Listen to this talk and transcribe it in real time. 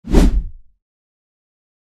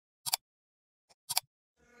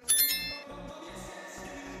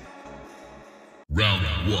Round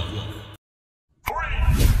one.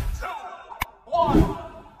 3, 2, 1.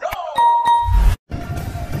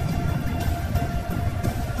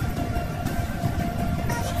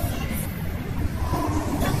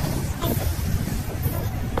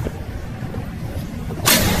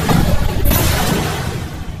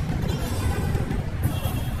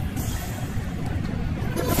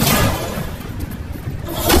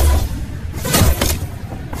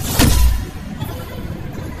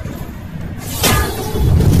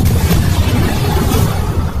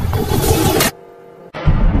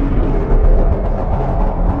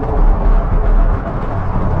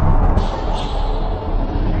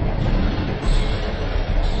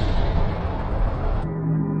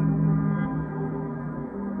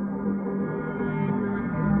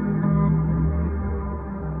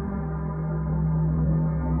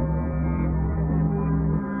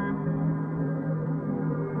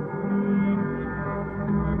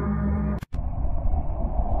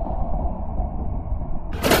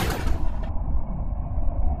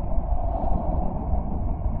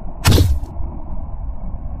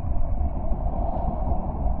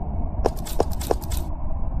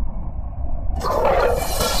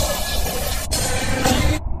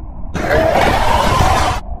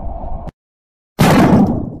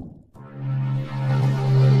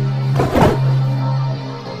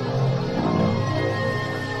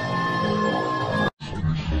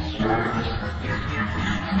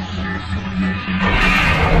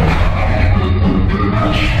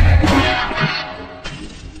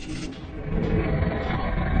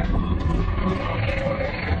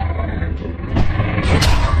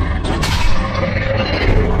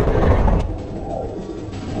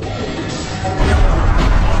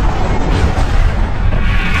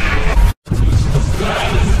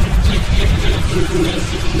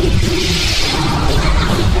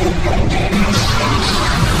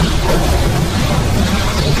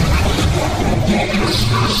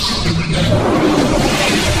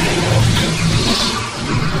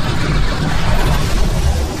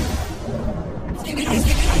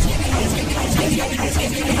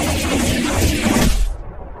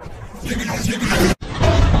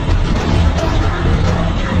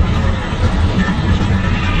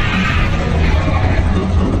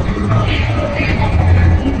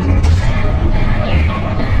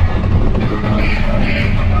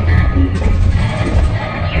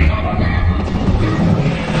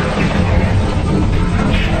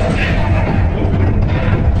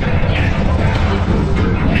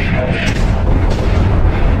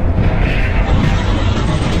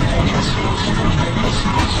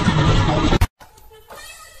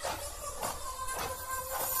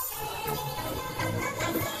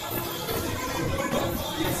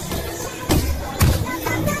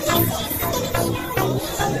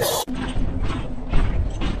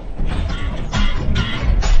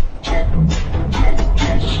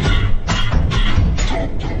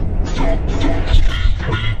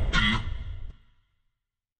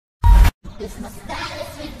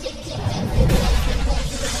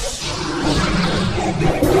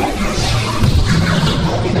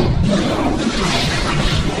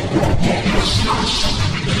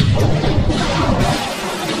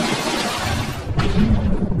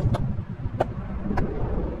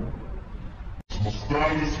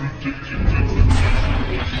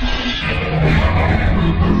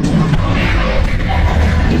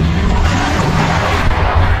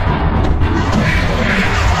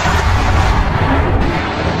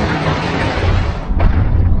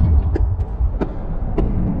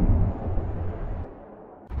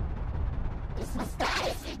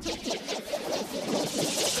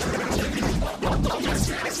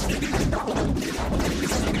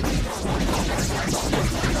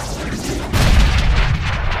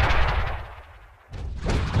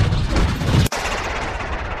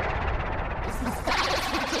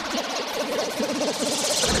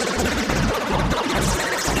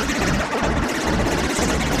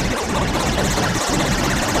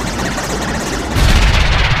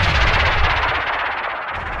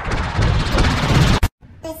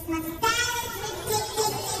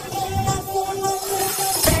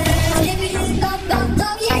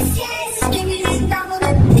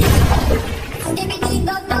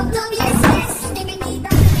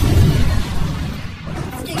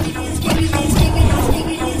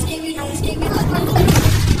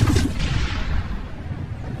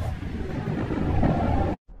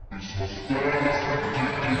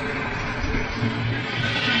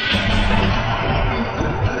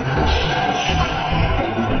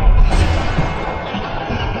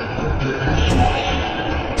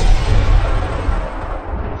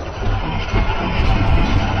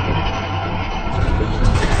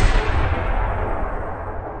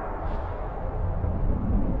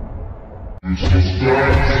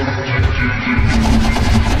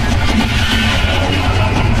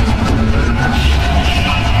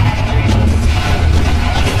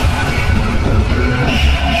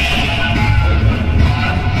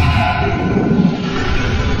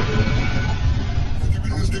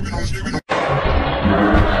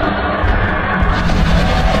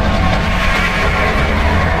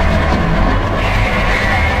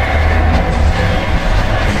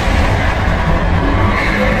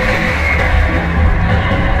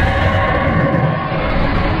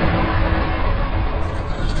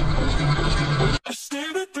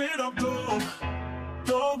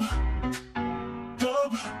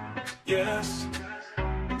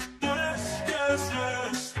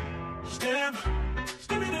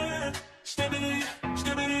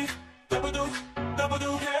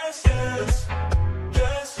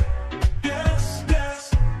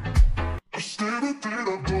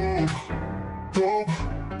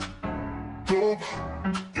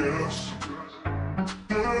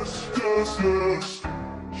 yes, yes.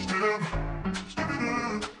 Stim, skibidi,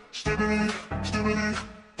 skibidi, skibidi,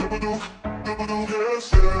 double-do, double-do, yes,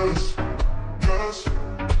 yes. Yes,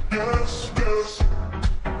 yes, yes.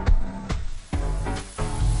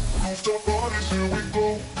 Rooftop parties, here we go.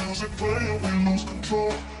 Music playing, we lose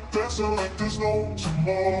control. Dancing like there's no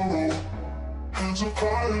tomorrow. Hands up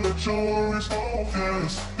high, let your worries go.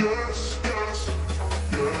 Yes, yes, yes,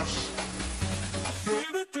 yes.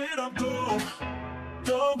 Baby, did I'm dumb,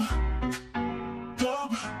 dumb,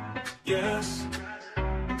 dumb. Yes,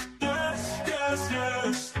 yes, yes,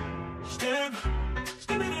 yes. Stim,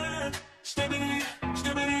 skibidi, skibidi,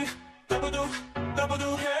 skibidi, double-do,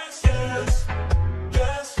 double-do, yes, yes.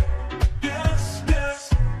 Yes, yes,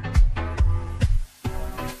 yes.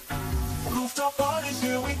 Rooftop parties,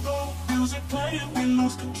 here we go. Music playing, we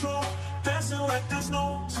lose control. Dancing like there's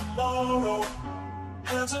no tomorrow.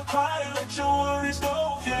 Hands up high, let your worries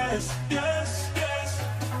go. Yes, yes, yes,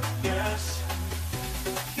 yes,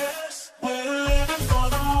 yes. We're living for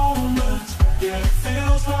the moment. Yeah, it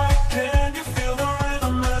feels like. Can you feel the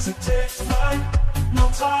rhythm as it takes flight? No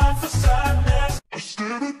time for sadness. I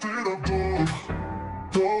stared at it, I'm dumb,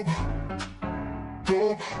 dumb,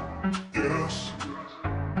 dumb. Yes,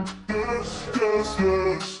 yes, yes,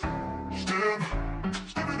 yes. Stim,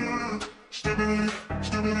 skibidi, skibidi,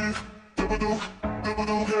 skibidi, double-do,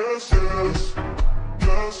 double-do, yes, yes.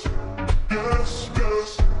 Yes, yes, yes.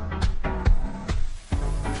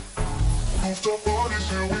 Rooftop parties,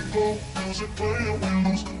 here we go. Music playing, we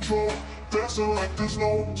lose control. Dancing like there's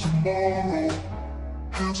no tomorrow.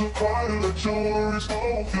 Hands up high, let your worries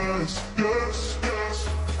go. Yes, yes, yes,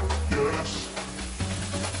 yes,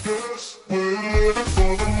 yes. We're living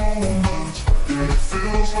for the moment. Yeah, it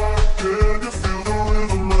feels like. Can you feel the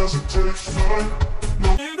rhythm as it takes flight? No,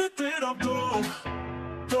 baby, did I'm dumb,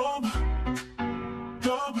 dumb,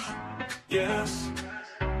 dumb. Yes,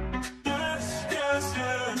 yes, yes,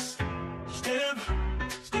 yes. Stim,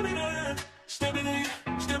 skibidi, skibidi,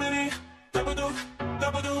 skibidi, double-do,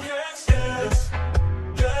 double-do, yes, yes.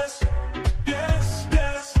 Yes, yes,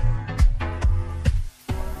 yes.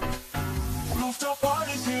 Rooftop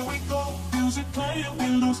parties, here we go. Music playing, we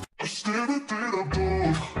lose. I stared at it, I'm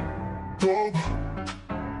dumb, dumb,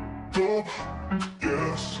 dumb.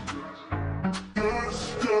 Yes, yes,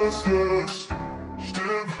 yes, yes.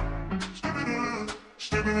 Stim, skibidi,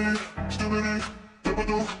 skibidi, skibidi,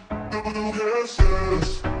 double-do, double-do, yes,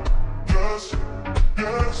 yes. Yes,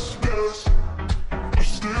 yes, yes. I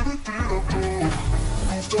stared at it, I'm dumb.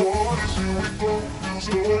 Rooftop parties, here we go.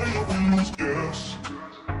 Music playing, we lose. Yes,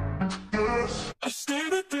 yes. I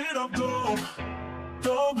stared at it, I'm dumb,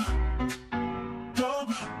 dumb,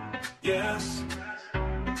 dumb. Yes,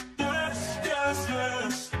 yes, yes,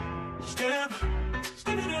 yes. Stim,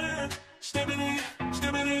 skibidi, skibidi,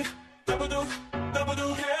 skibidi, double-do, double-do,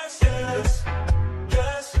 yes, yes.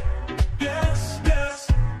 Yes, yes, yes.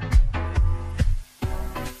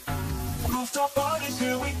 Rooftop parties,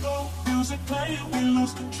 here we go. Music playing, we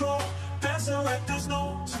lose control. Dancing like there's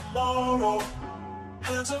no tomorrow.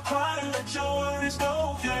 Hands up high, let your worries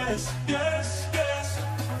go. Yes, yes, yes,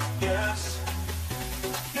 yes,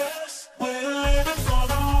 yes. We're living for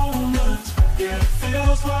the moment. Yeah, it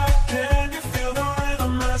feels like. Can you feel the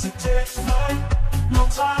rhythm as it takes flight? No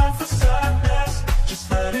time for sadness, just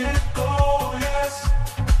let it go. Yes,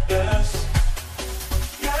 yes,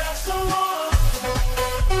 yes, come on.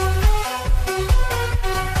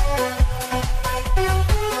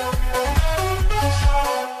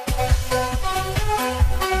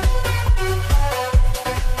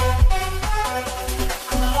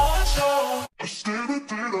 I stared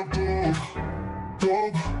at it, I'm dumb,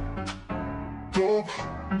 dumb, dumb.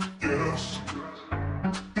 Yes,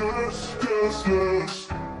 yes, yes, yes.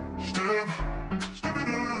 Stim,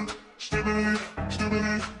 skibidi, skibidi,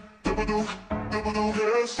 skibidi, double-do, double-do,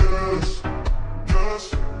 yes, yes. Yes,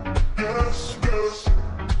 yes, yes.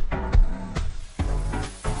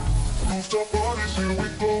 Rooftop parties, here we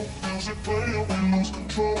go. Music playing, we lose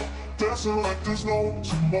control. Dancing like there's no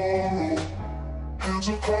tomorrow. Hands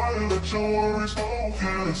up high, let your worries go.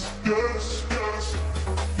 Yes, yes, yes,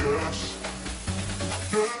 yes,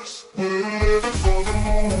 yes. We're living for the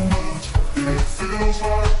moment. Yeah, it feels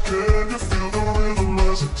like. Can you feel the rhythm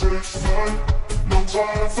as it takes flight? No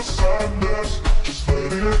time for sadness, just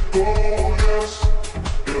let it go. Yes,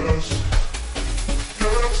 yes,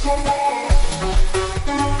 yes, come on.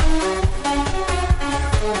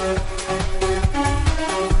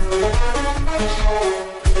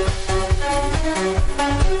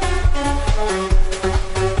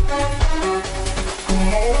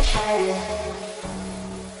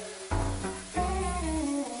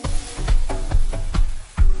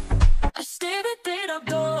 I stared at it, I'm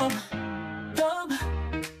dumb,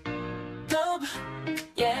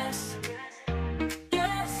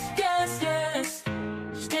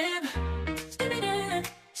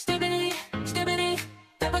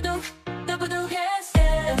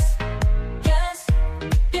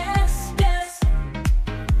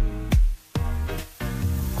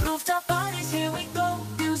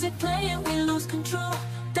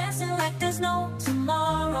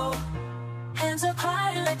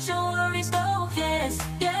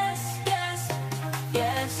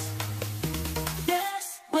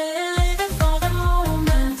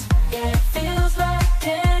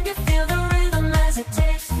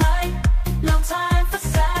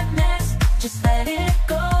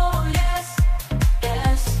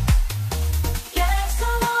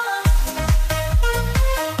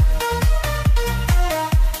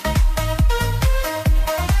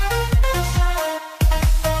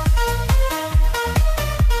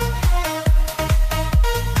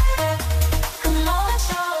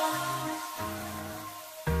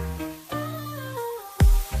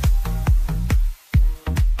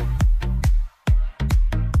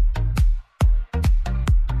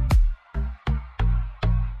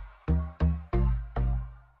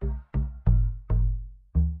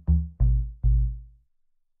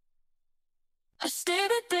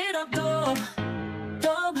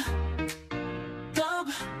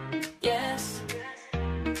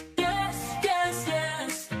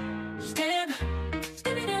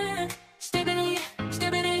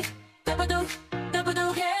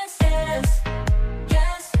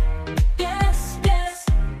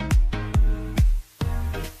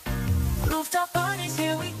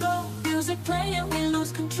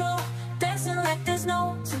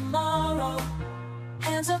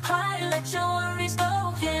 Hands up high, let your worries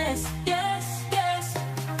go. Yes, yes, yes,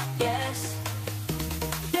 yes,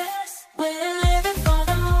 yes. We're living for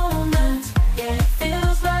the moment. Yeah, it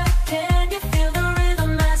feels like. Can you feel the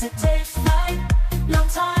rhythm as it takes flight? No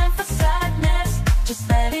time for sadness, just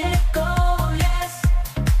let it go. Yes,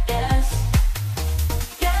 yes,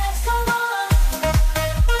 yes, come on.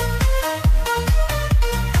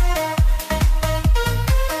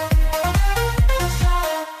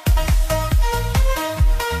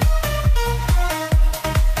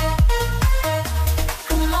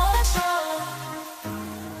 Come on, show.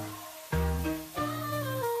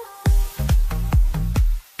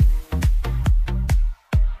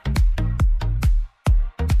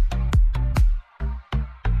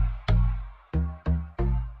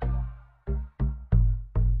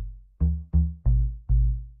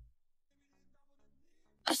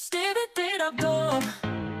 Skibidi dub,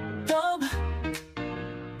 dub,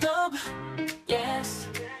 dub, yes.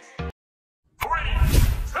 3,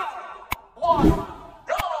 2, 1,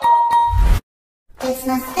 go! It's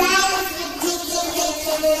my style,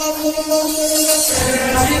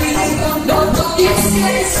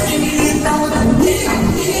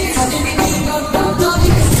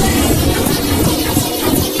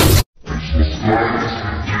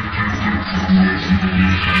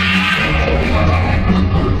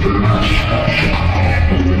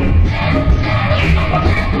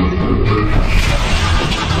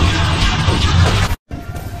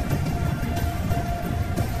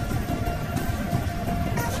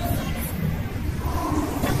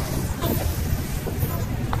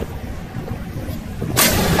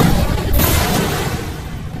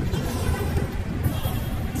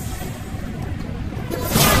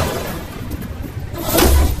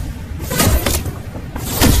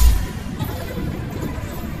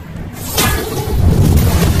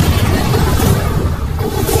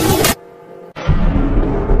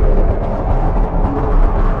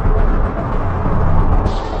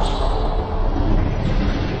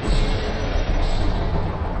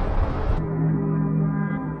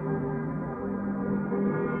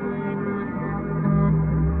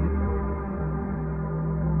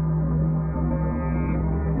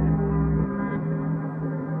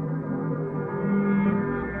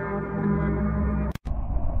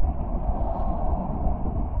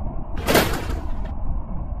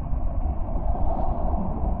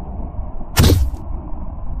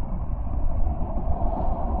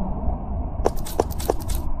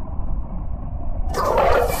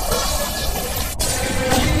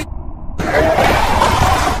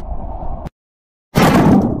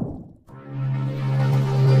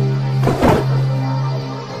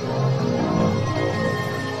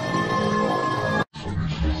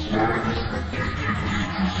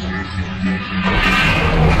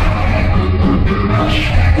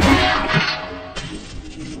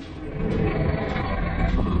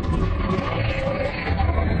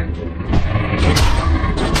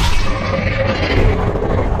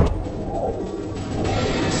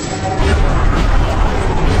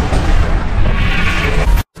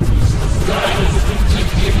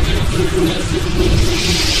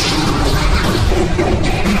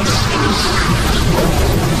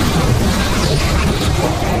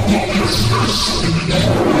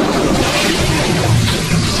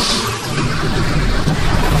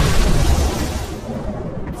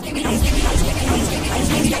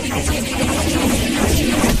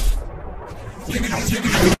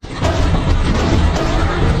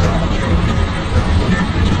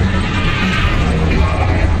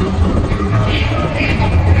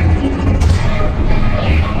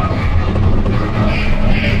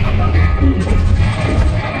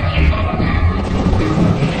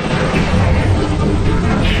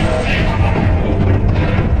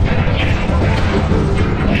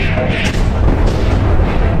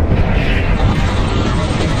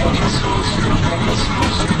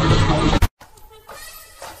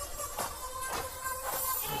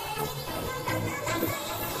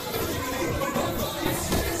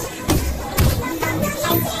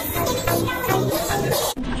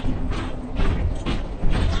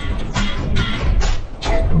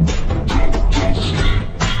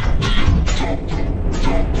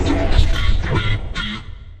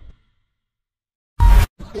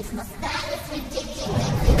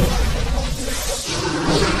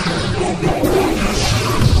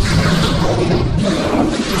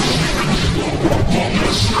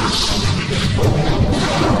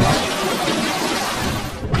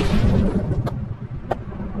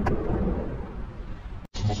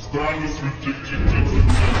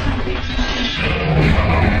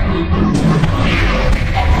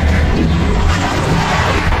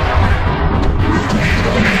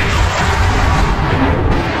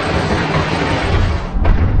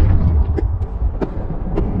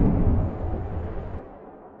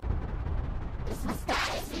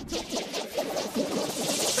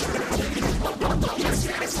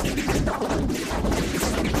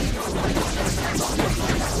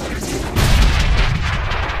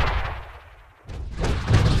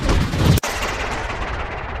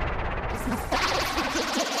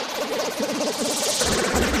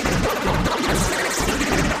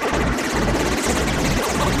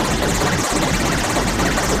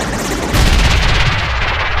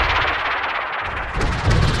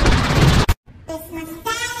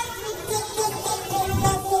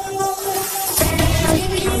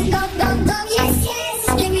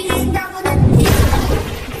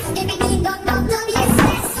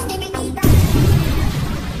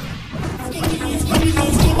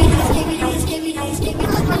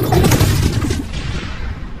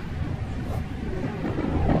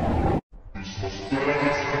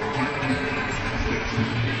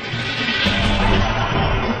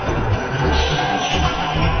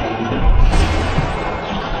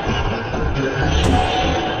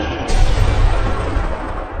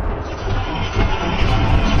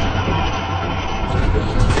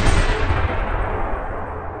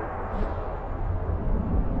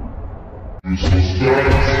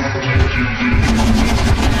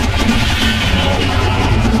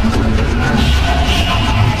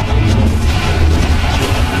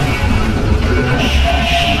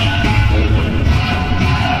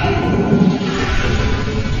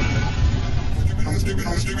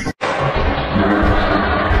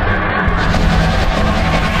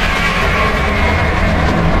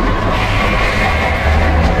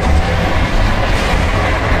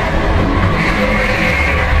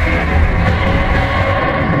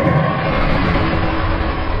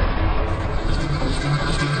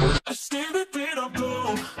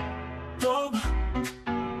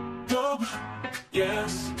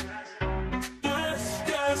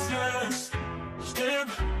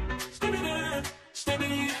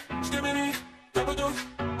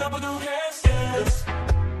 double yes, yes,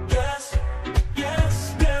 yes,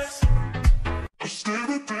 yes, yes.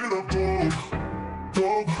 Skibidi Wadi,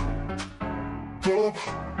 dub, dub,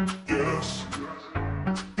 yes,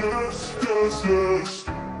 yes, yes, yes.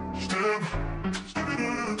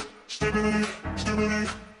 Skibidi, skibidi, skibidi,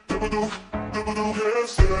 double,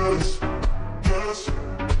 yes, yes, yes,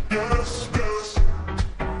 yes, yes.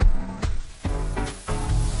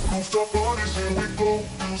 Rooftop parties, here we go.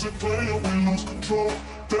 Music playing, we lose control.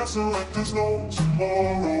 Dancing like there's no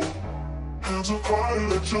tomorrow. Hands up high,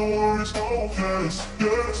 let your worries go. Yes,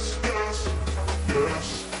 yes, yes, yes.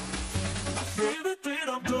 Baby, beat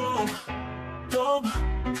up, dub, dub,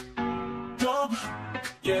 dub.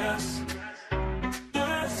 Yes,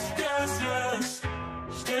 yes, yes, yes.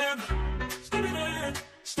 Skibidi,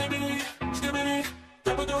 skibidi, skibidi,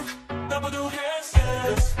 double, yes,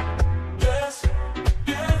 yes, yes,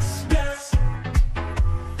 yes, yes.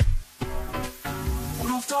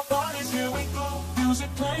 Rooftop parties, here we go. Music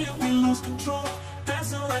playing, we lose control.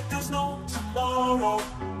 Dancing like there's no tomorrow.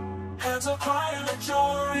 Hands up high, let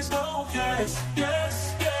your worries go. Yes,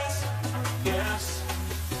 yes, yes, yes,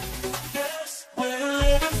 yes. We're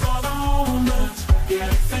living for the moment. Yeah,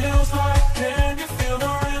 it feels right. Can you feel the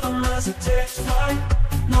rhythm as it takes flight?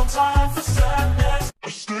 No time for sadness.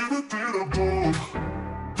 Skibidi dub,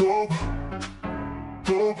 dub,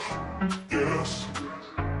 dub, yes,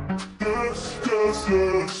 yes, yes,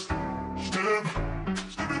 yes.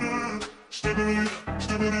 Skibidi, skibidi,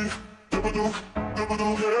 skibidi,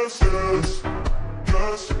 double, yes, yes,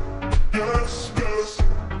 yes, yes, yes.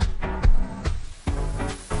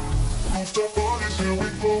 Rooftop parties, here we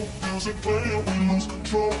go. Music playing, we lose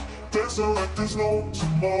control. Dancing like there's no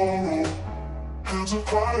tomorrow. Hands up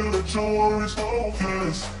high, let your worries go.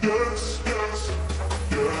 Yes, yes, yes,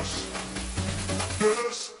 yes,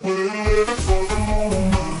 yes. We're living for the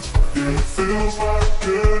moment. Yeah, it feels like.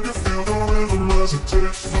 Can you feel the rhythm as it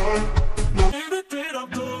takes flight? No, beat up,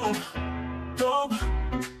 dub, dub,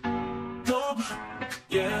 dub.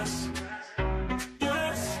 Yes,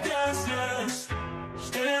 yes, yes, yes.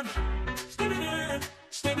 Skibidi,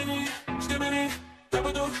 skibidi, skibidi,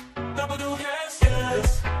 double, yes,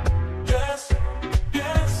 yes, yes,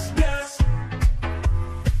 yes, yes.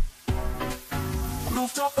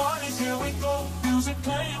 Rooftop parties, here we go. Music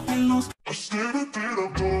playing, we lose. Skibidi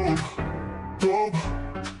dub, dub,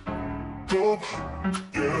 dub,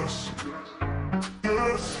 yes,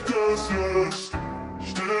 yes, yes, yes.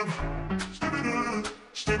 Skibidi,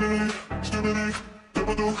 skibidi, skibidi,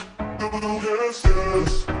 double, yes,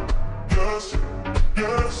 yes, yes,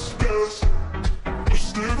 yes, yes.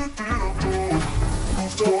 Skibidi dub,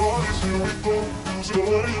 rooftop parties, here we go. Music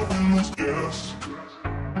playing, we lose. Yes,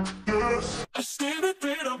 yes.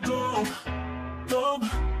 Skibidi dub, dub,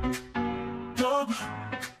 dub,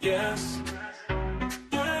 yes,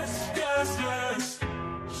 yes, yes, yes.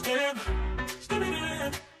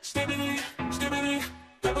 Skibidi, skibidi, skibidi,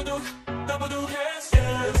 double, yes,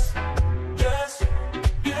 yes, yes,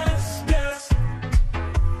 yes, yes.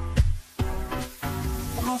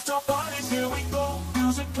 Rooftop parties, here we go.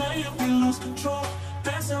 Music playing, we lose control.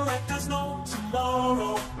 Dancing like there's no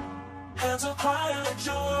tomorrow. Hands up high, let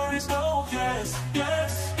your worries go. Yes,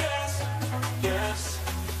 yes, yes, yes,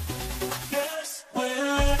 yes.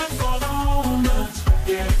 We're living for the moment.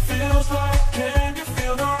 Yeah, it feels right. Can you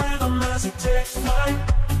feel the rhythm as it takes flight?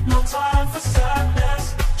 No time for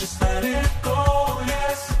sadness, just let it go.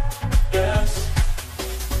 Yes, yes,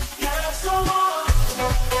 yes, come on.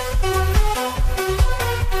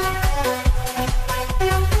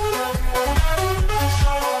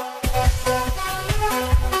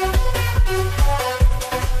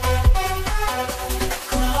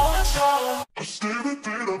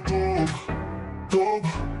 Dub,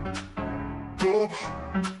 dub,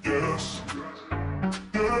 yes,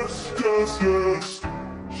 yes, yes, yes.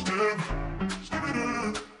 Skibidi,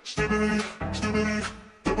 skibidi,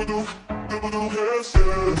 skibidi, double, yes,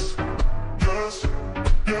 yes, yes,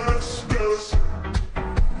 yes, yes.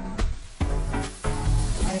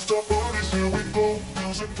 Rooftop parties, here we go.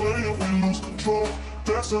 Music playing, we lose control.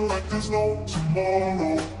 Dancing like there's no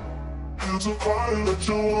tomorrow. Hands up high, let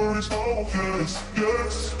your worries go. Yes,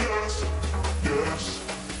 yes, yes, yes,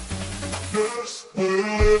 yes. We're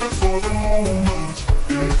living for the moment.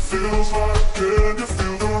 Yeah, it feels like. Can you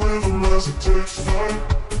feel the rhythm as it takes flight?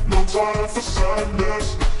 No time for sadness,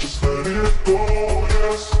 just let it go.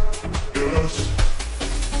 Yes, yes,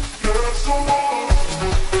 yes, come on.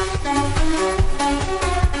 Come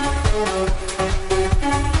on,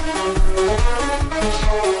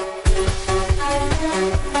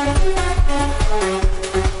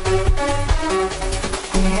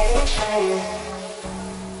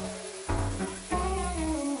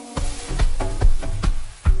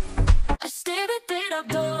 up,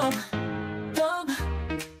 dub, dub,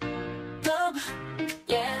 dub.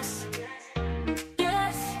 Yes,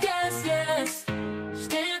 yes, yes, yes.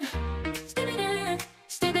 Skib, skibidi,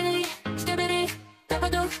 skibidi, skibidi,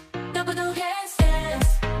 dabba-doo, dabba-doo. Yes,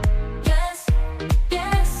 yes, yes,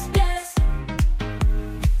 yes, yes.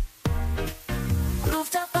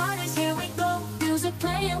 Rooftop parties, here we go. Music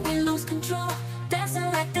playing, we lose control.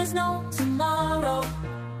 Dancing like there's no tomorrow.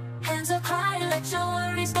 Hands up high, let your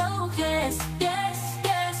worries go. Yes, yes,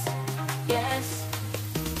 yes, yes,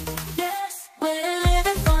 yes. We're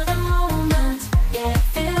living for the moment. Yeah, it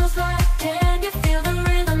feels like. Can you feel the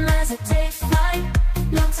rhythm as it takes flight?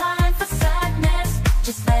 No time for sadness,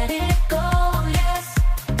 just let it go. Yes,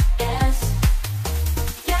 yes,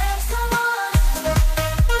 yes, come on.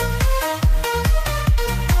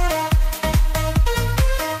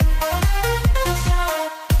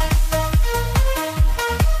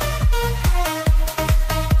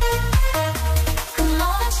 Come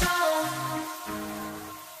on, show.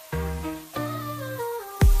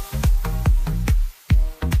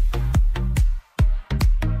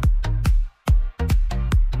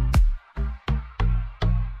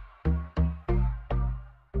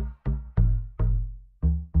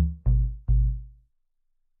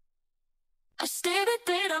 I stayed a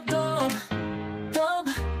bit up, dub, dub,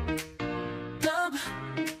 dub.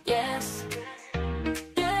 Yes,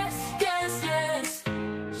 yes, yes, yes.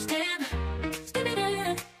 Skib,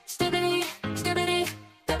 skibidi, skibidi, skibidi,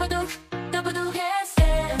 dabba-doo, dabba-doo. Yes,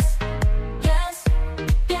 yes, yes,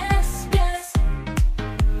 yes, yes.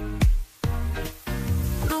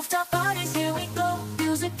 Rooftop parties, here we go.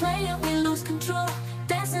 Music playing, we lose control.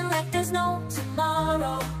 Dancing like there's no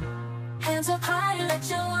tomorrow. Hands up high, let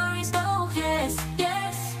your worries go. Yes,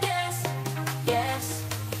 yes, yes, yes,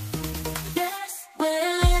 yes.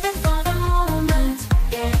 We're living for the moment.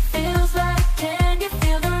 Yeah, it feels like. Can you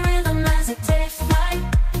feel the rhythm as it takes flight?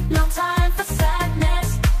 No time for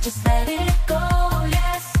sadness, just let it go.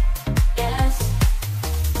 Yes, yes,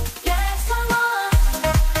 yes, come on.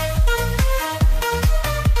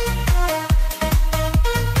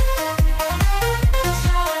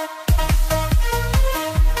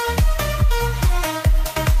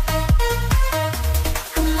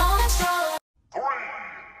 Come on, show. 3,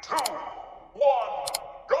 2, 1,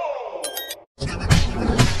 go!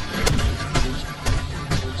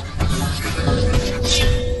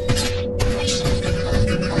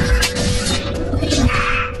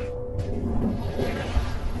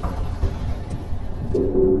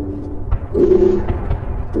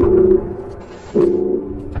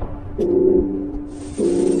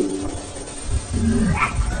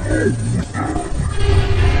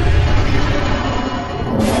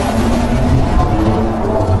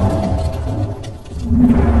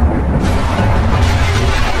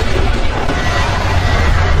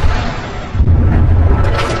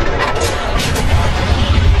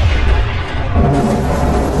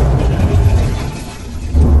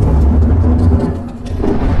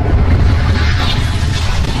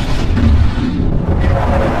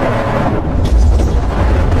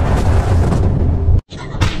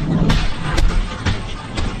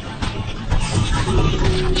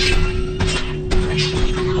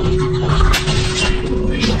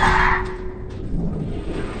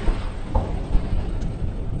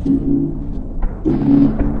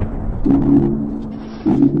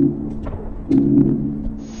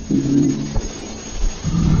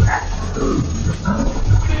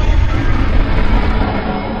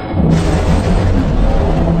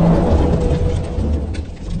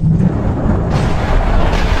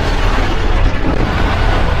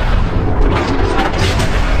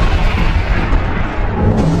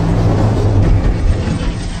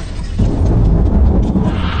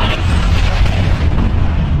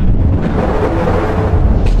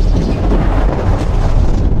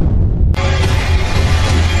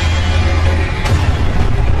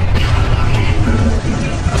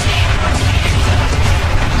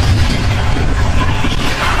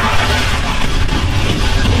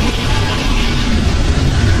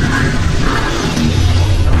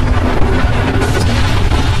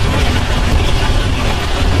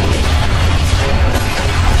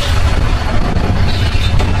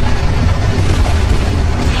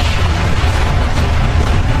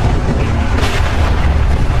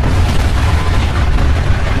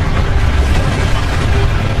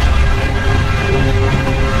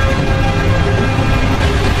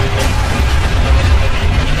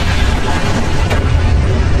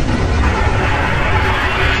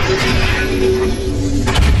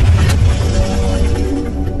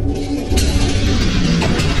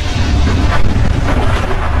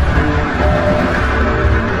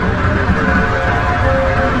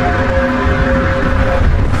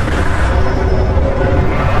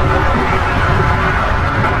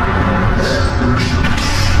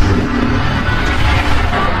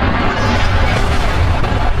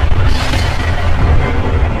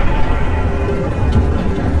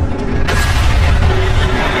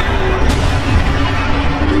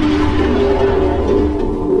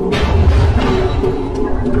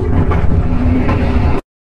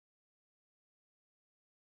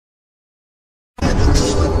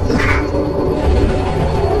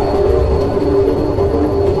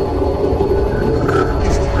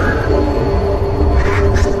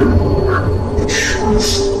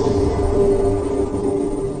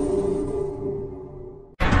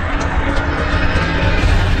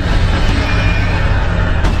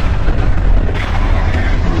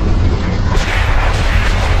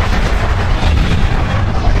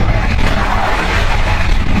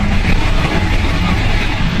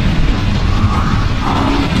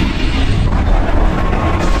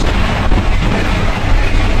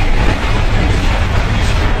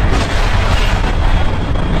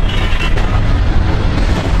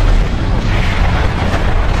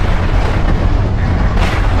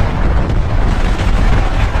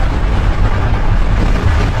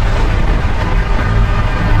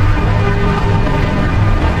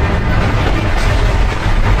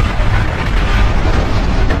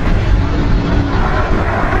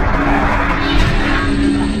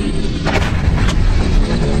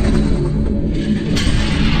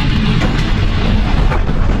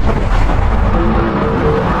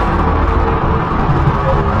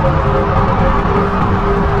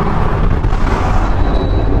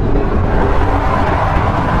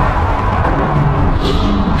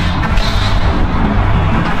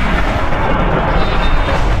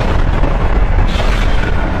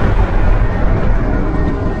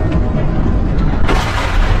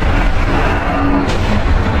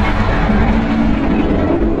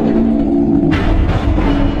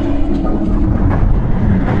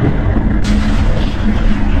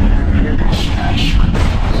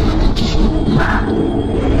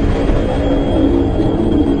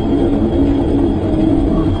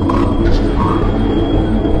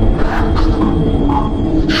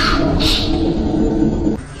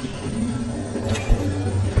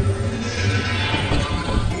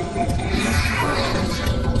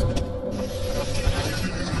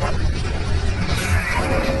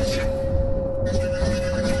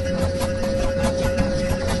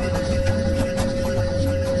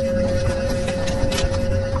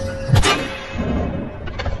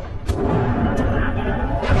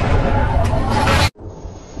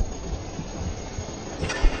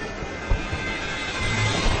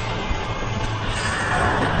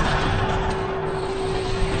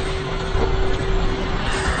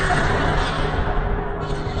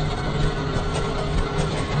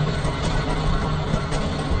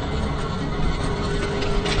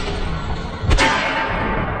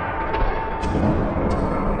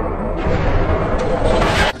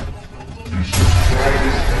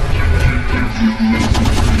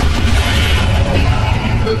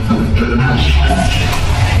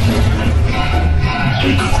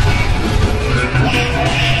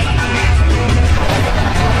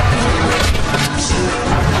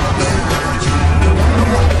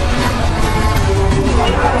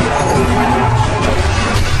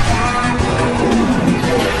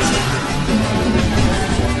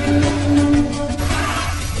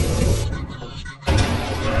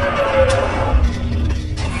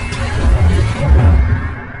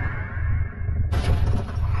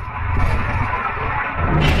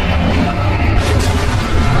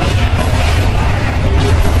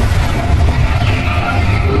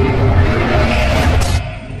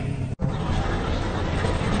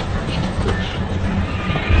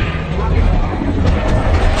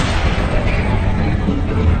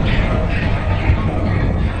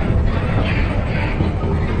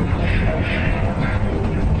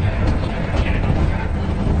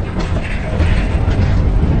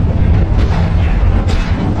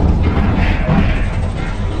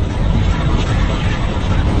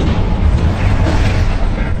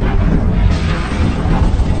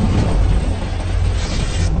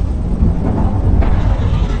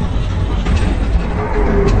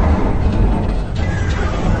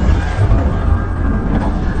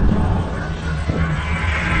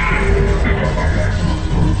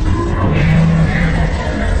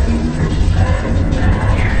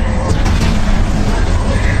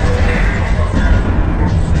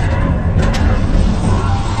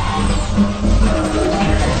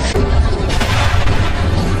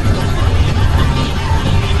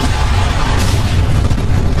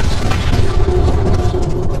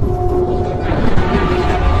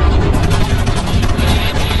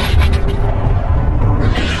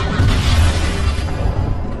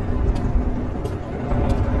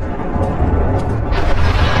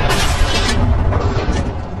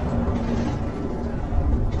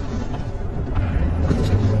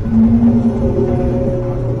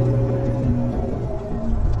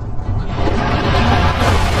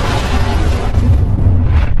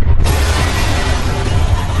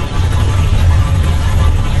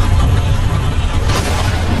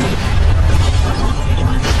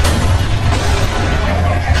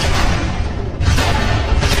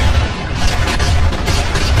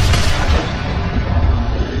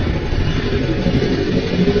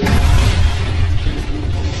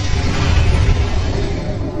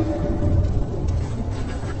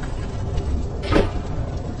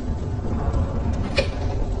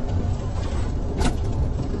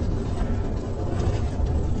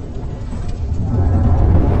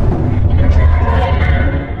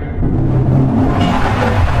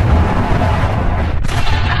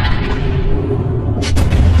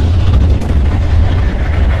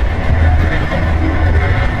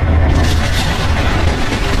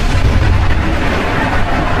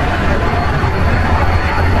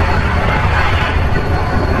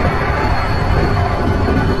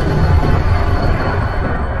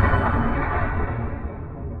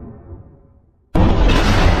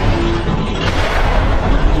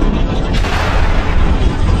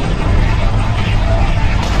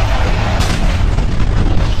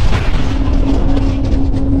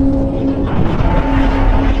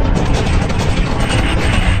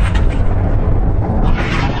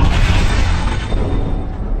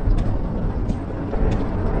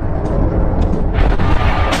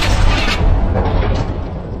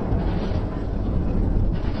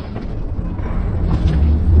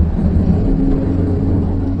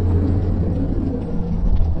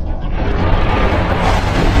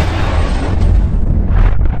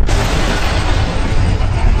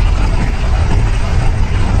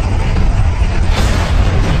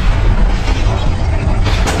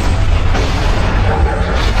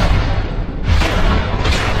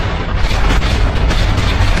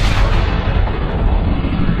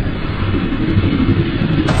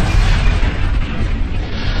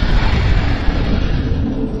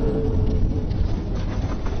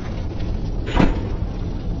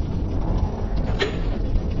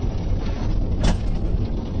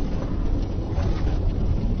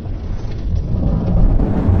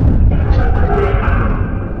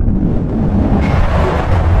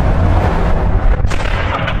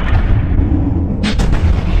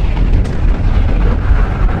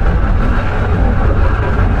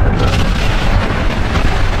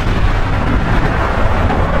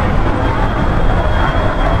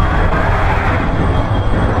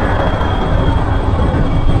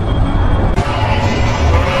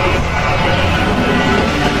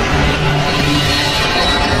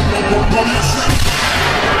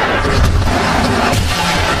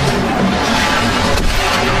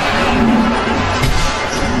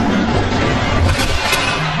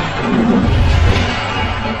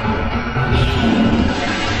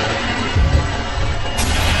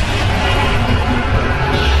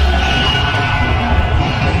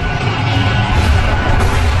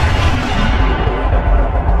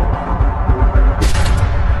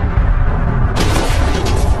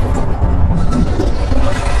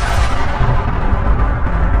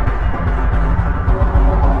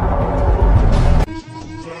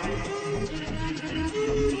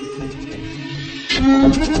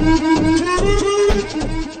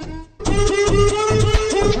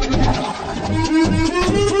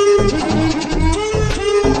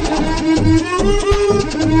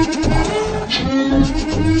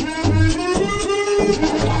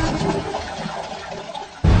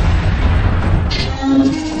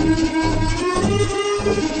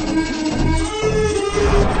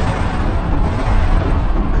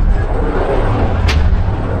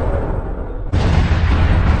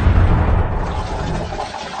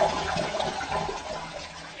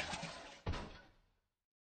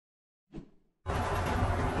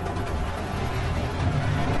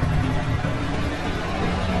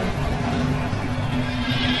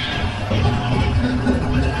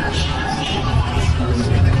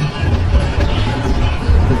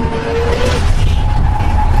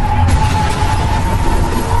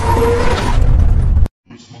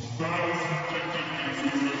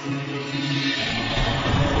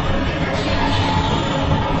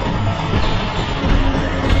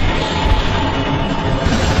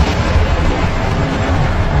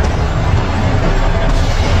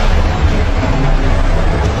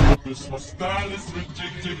 My style is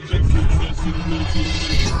ridiculous.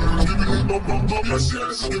 Yes,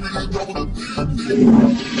 yes, give me the double. Give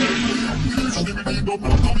me the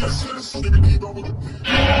double. Yes, yes, give me the double.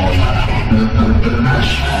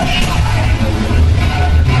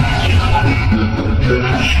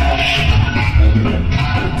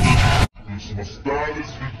 My style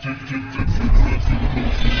is ridiculous. Yes, yes,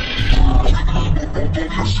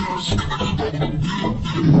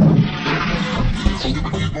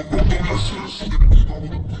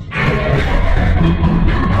 give me the double.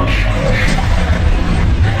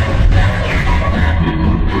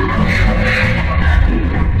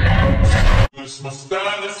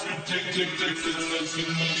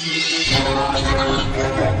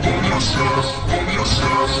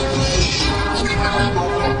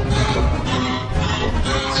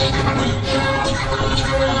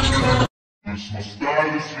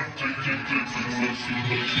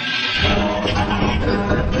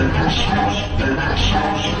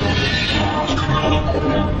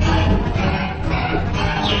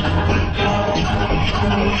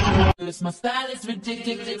 My style is ridiculous. My style is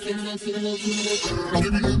ridiculous.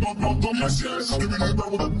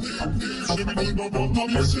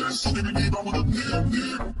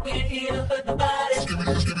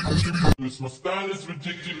 My style is ridiculous. My style is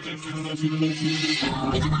ridiculous.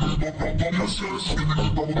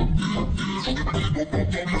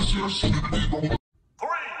 3,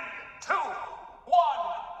 2, 1,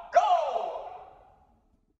 go!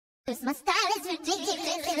 My style is ridiculous.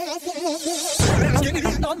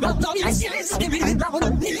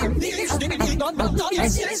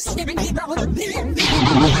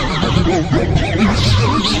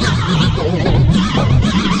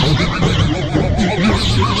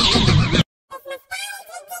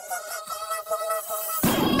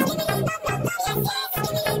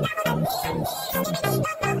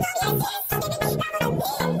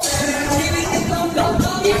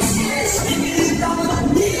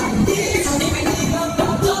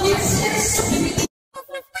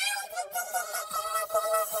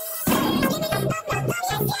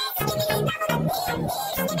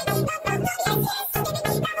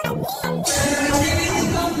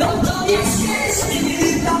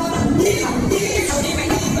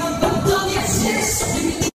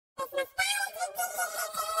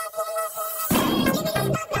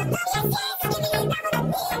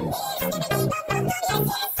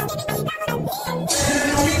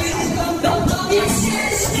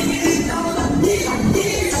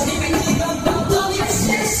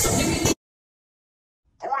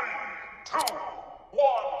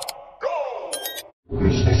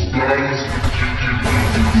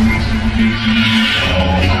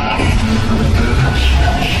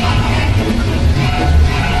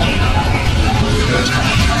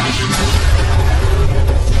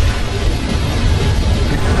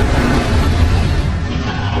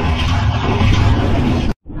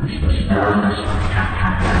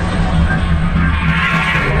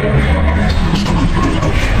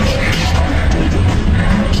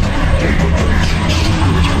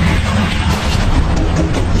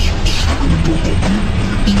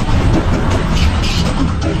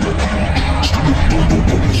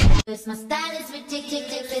 My style is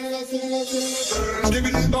ridiculous. Give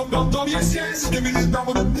me the dum yes yes. Give me the dum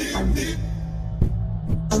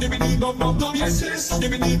Give me the dum yes yes.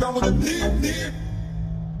 Give me the dum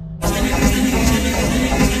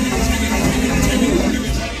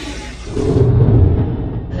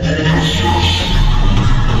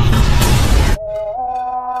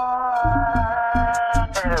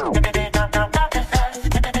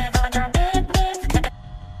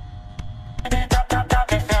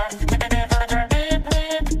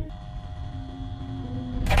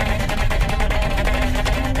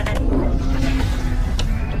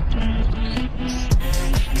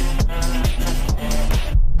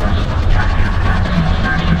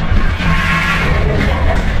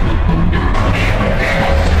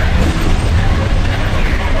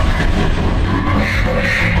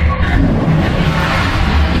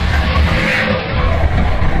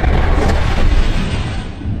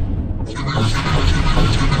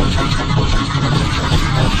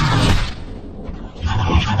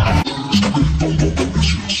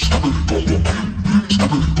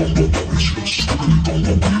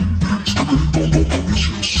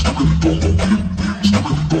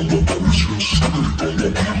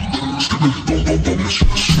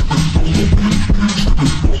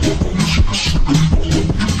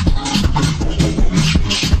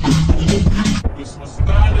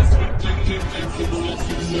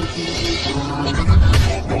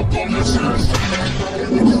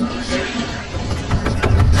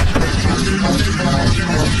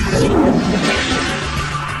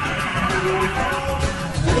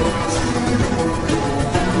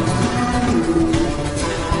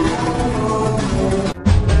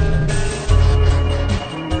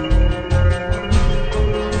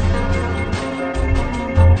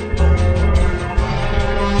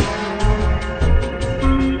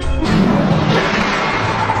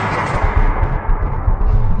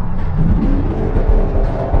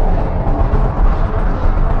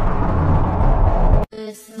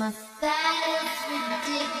This my style is ridiculous.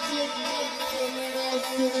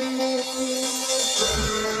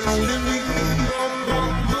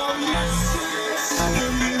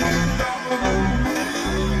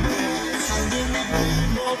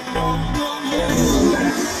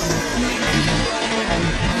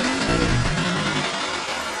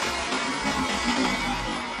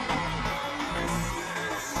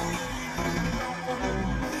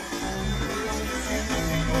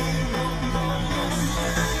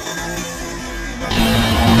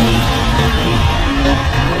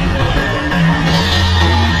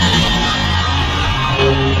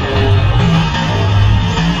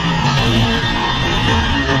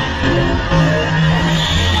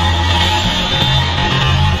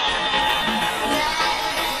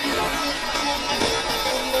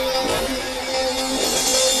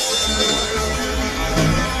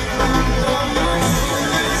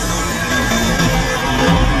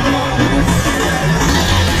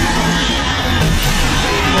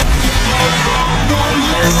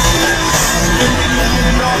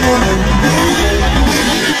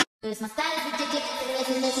 This my style is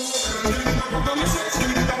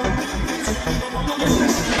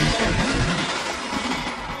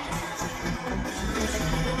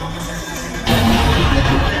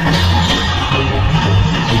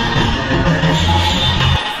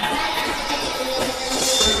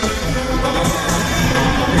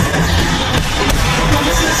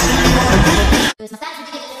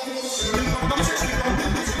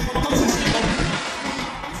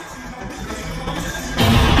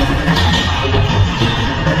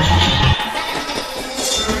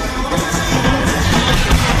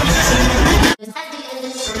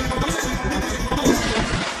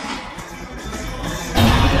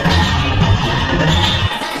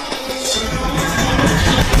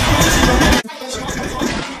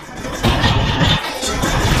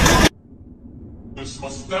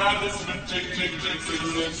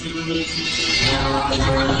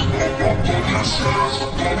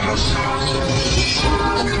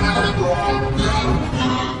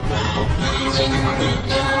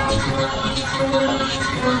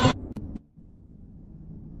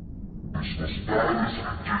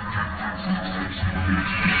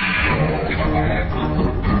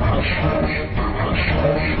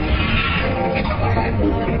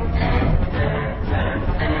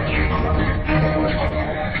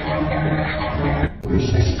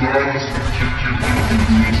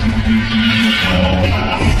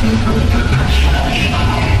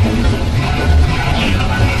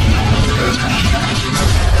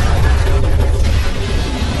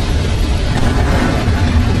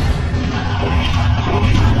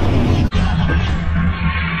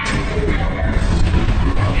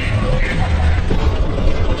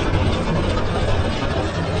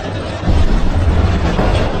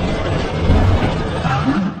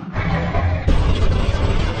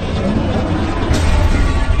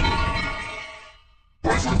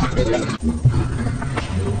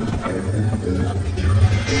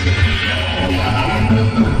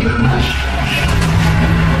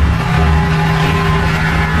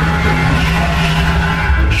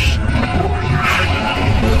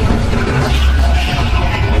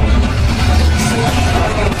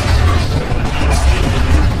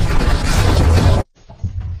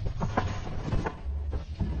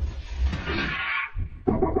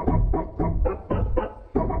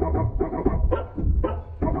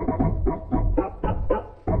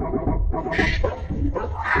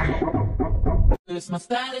This my style is ridiculous. This my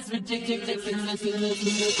style is ridiculous.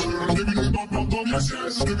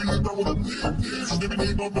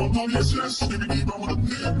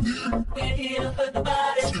 We're here for the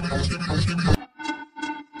body.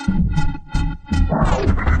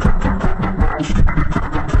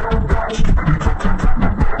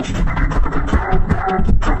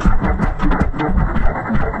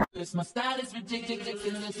 This my style is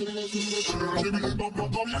ridiculous.